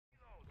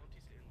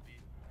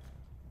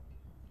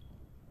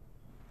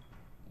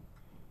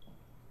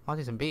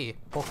Monty's in B.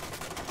 Oh.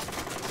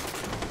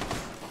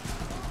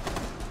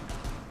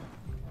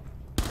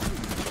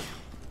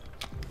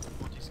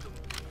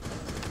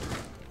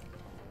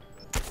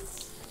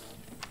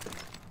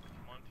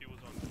 Monty was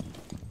on.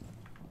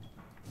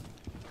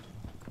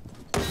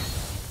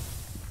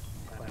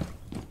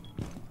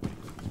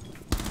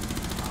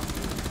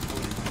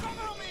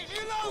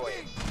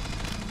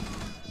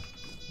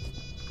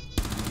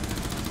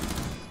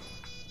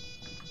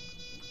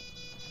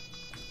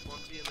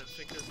 Monty and then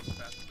Finkers is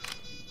fast.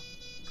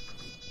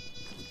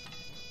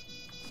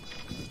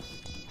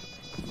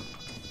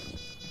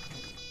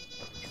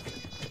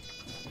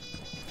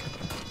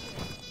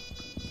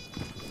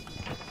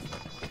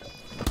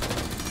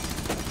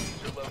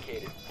 User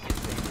located. Get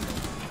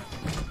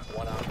safe.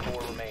 1 on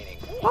 4 remaining.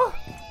 Oh.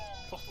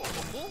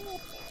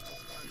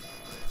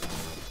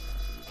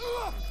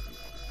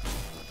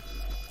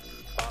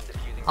 Bomb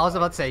defusing. I was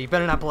about to say, you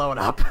better not blow it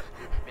up.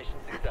 Mission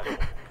successful.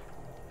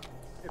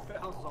 It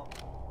bounces off.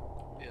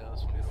 Yeah,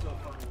 that's what It's so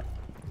funny.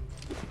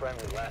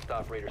 Friendly, last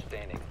operator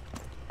standing.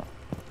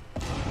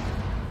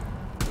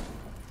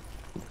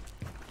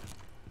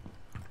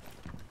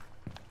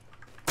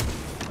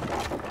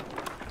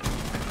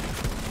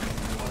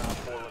 1 on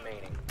 4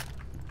 remaining.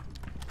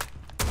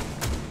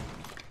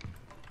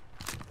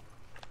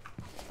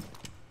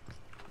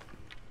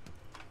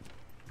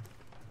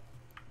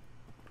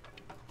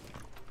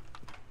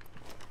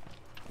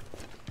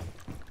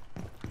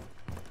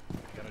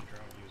 Got a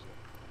drone, use it.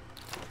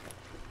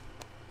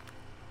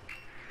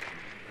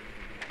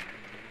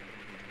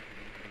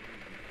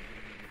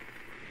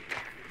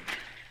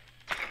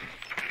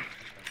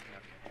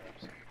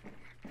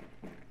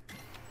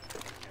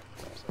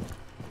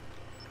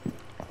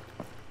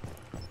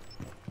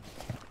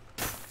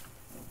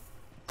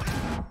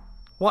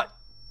 What?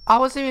 I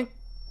wasn't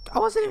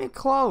even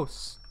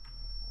close.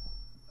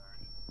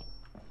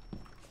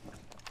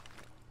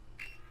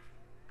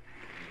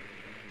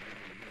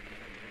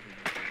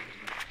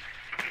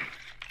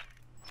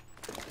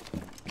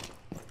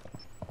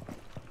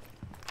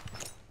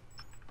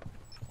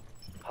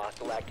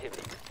 Hostile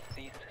activity.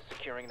 Cease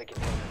securing the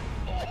container.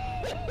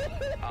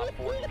 Op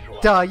 4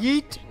 neutralized. Duh,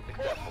 yeet. Mission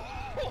successful.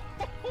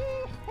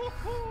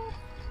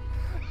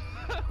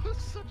 That was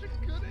such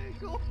a good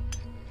angle.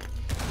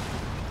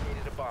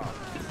 Needed a bomb.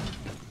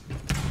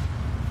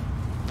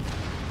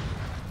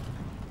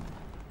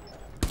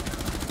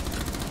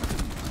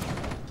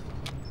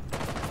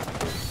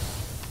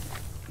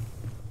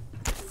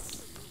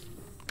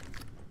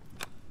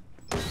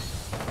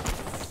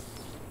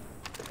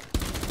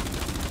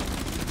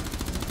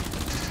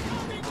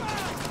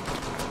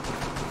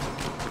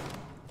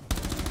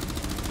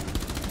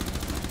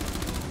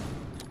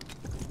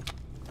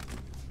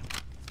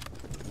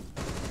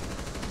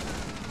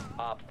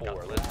 Op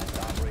 4, last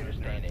operator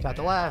standing. Got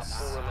the last. Op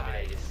 4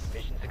 eliminated.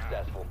 Mission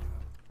successful.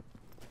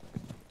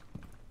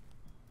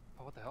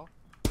 Oh, what the hell?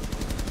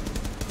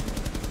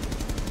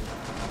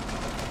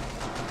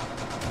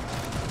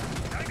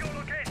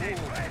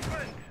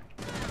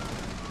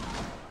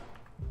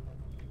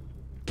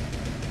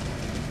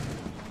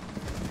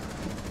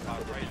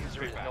 The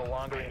user is no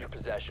longer in your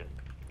possession.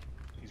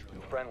 He's really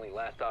low. Friendly,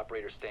 last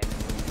operator standing.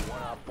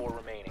 1 op 4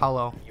 remaining.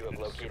 Hello. You have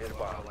located a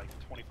bomb. Like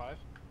 25?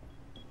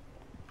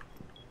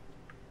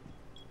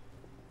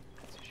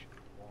 Let's see, shoot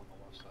the wall on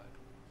the left side.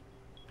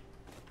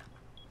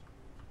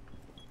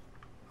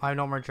 I have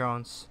no more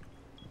drones.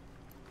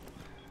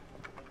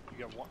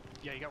 You got one?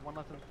 Yeah, you got one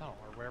left in the tunnel,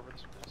 or wherever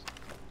this one is.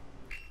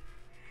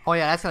 Oh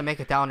yeah, that's gonna make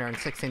it down there in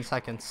 16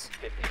 seconds.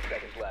 15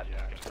 seconds left.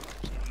 Yeah,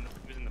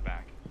 he was in the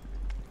back.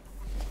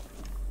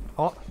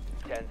 Oh,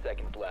 10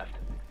 seconds left.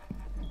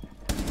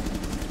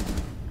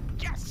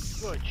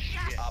 Good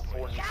shit. Op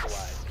 4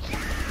 neutralized.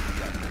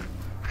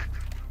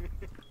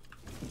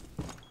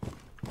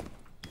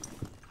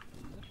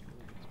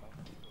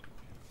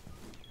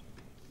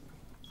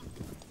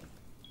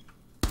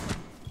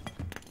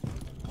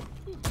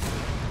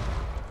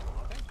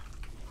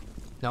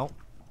 no.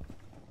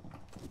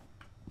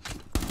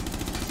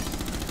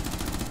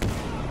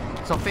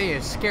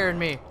 Sophia scared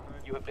me.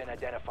 You have been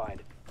identified.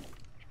 Did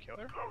you kill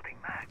her?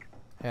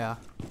 Yeah.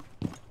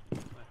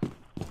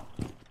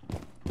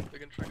 They're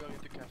gonna try going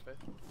into cafe.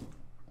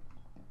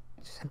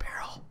 She's in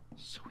barrel.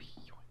 Sweet.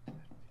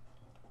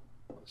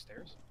 On the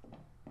stairs?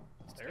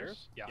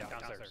 Stairs? Yeah,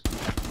 downstairs.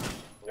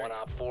 1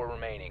 op 4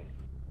 remaining.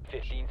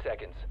 15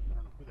 seconds. I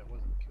don't know who that was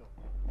that killed.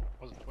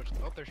 Wasn't Twitch.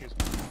 Oh, there she is.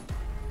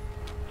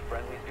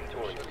 Friendly's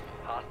victorious.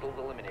 Hostiles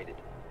eliminated.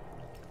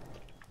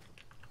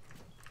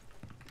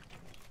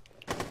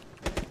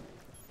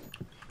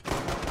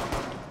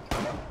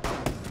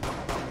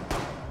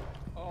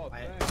 Oh,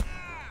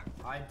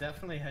 I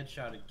definitely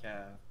headshotted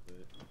Cav,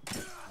 but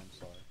I'm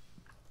sorry.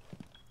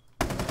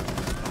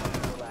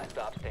 The last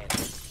stop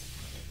standing.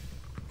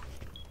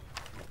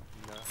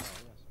 No.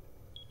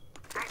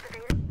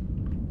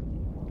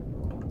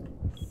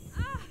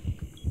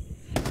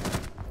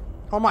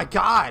 Oh my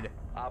god!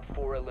 Op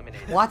 4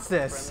 eliminated. Watch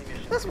this. Friendly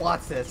mission Just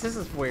watch this. This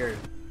is weird.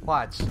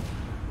 Watch.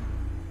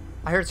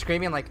 I heard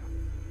screaming like.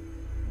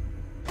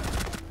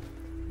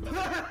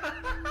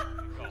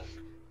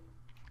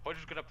 we're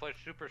just gonna play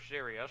super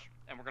serious,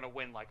 and we're gonna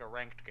win like a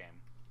ranked game.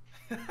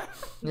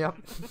 Yep.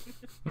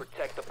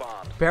 Protect the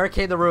bombs.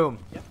 Barricade the room.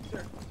 Yep,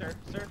 sir.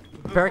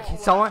 Barricade.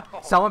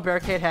 Someone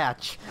barricade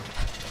hatch.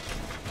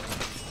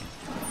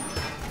 You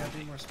gotta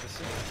be more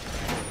specific.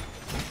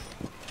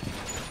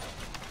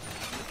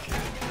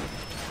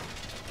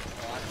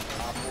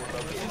 Op 4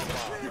 located the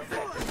bomb.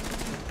 Protect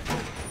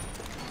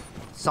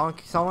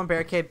it. Someone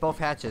barricade both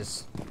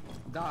hatches.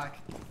 Doc.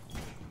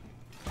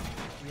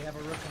 We have a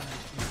rook on our team.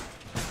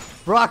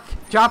 Rook,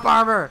 drop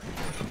armor.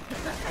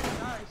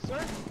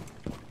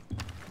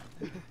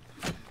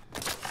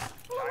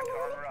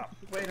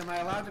 Wait, am I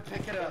allowed to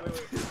pick it up?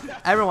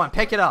 Everyone,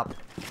 pick it up.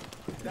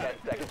 10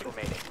 seconds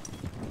remaining.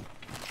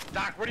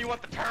 Doc, where do you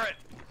want the turret?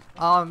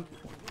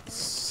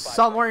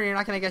 Somewhere you're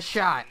not gonna get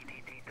shot.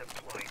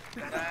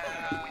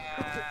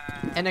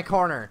 In the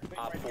corner.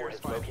 Op 4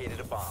 has located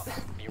a bomb.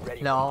 Be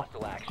ready No. for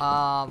hostile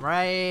action.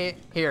 Right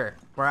here,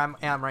 where I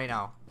am right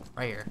now.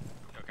 Right here.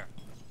 Okay.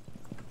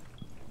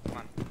 Come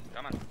on.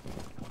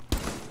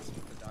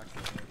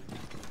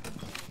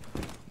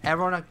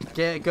 Everyone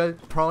get a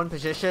good prone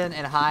position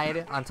and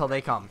hide until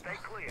they come. Aye,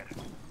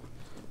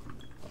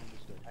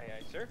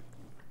 sir.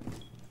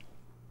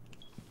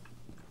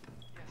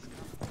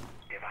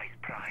 Device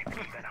prime,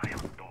 keep an eye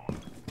on door.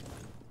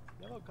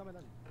 Hello, coming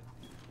in.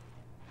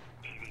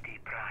 EDD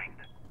primed.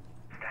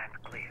 Stand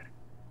clear.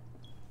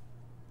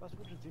 Was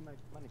would you see my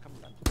money coming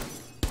down?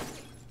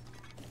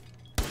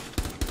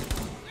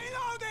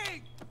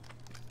 Reloading!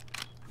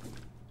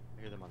 I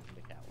hear them on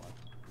the catwalk.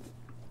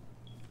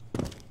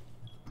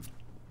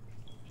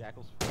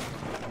 Jackals.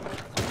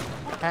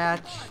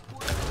 Hatch.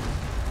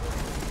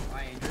 I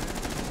injured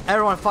him.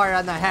 Everyone fire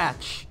on the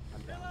hatch.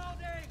 I'm down. I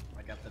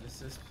got that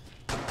assist.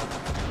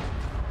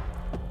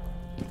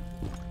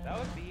 That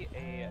would be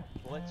a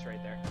blitz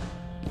right there,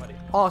 buddy.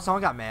 Oh,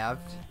 someone got maved.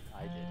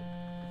 I did.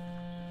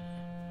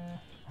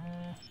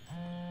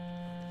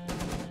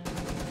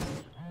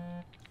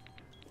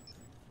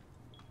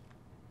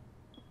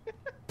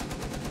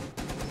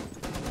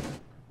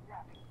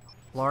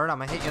 Lord, I'm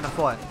gonna hit you in the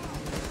foot.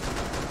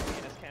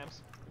 Penis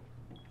camps.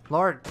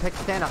 Lord,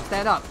 stand up,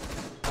 stand up.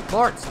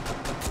 Lord. Who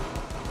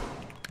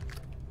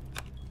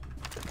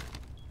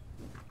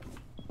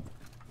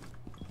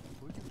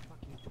are you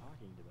fucking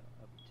talking to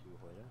up to,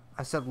 Hoyda?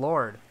 I said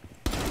Lord.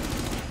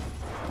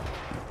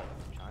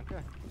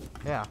 Chanka?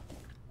 Yeah.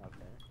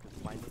 Okay. Because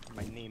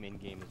my name in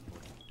game is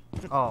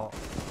Hoyda. Oh.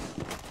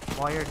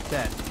 Well, you're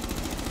dead.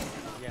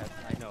 Yes,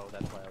 I know.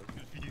 That's why I was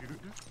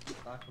confused.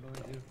 Doc, what do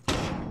I do?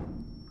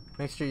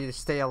 Make sure you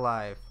stay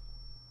alive.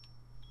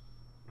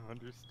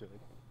 Understood.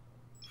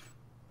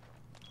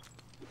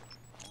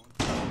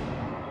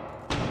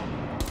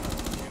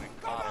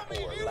 Op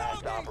 4,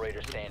 last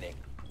operator standing.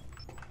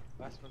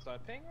 Last one's on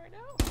ping right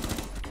now.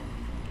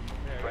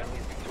 There we Friendly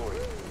is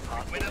victorious.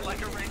 Hostile Win it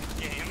like a ranked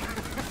game.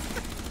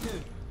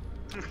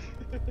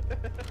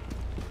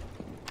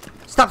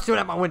 Stop shooting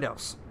at my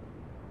windows.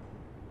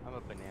 go. I'm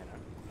a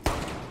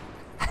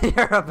banana.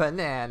 You're a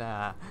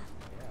banana.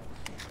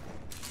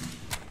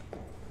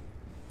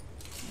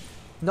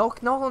 No,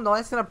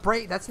 that's gonna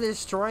break. That's gonna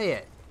destroy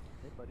it.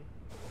 Hey, buddy.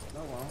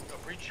 No, well. So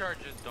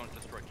recharges don't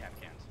destroy cap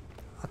cans.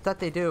 I thought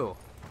they do.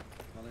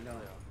 No, they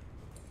don't.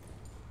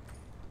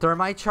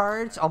 Thermite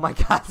charge? Oh my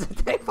god,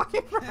 they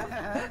fucking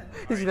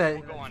he's We'll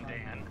gonna go on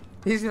Dan.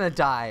 he's gonna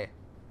die.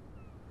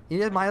 You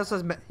just might as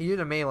well you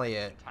to melee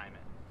it. Time it.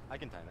 I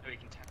can time No, it. you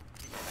can time it.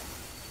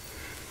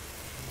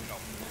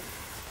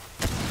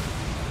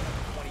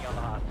 20 on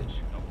the hostage.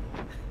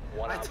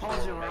 One I op told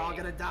 4 you we're all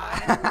remaining. gonna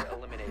die.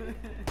 Eliminated.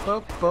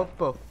 Boop boop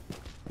boop.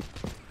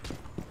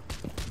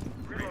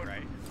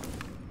 Right.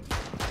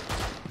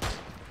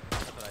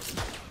 That's what I did.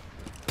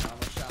 I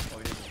almost shot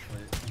Boyd in the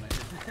foot when I did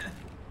that.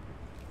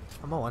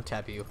 I'm gonna one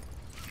tap you.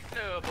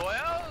 No,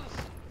 boys.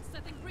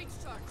 Setting breach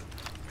charge.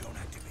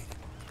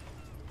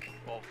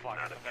 Oh fuck,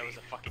 I thought that was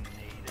a fucking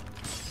nade.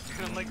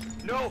 And I'm like,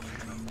 no!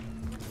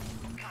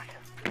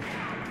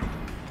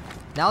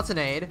 Now it's an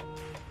aid.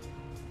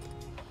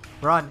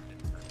 Run.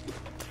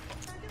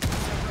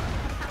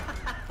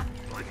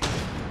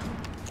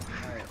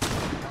 Alright.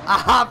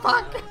 Ah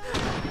fuck!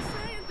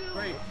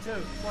 3, 2,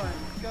 1,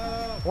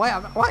 go! Wait,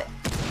 what?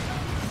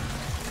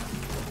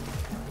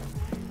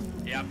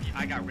 Yep,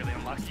 I got really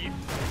unlucky.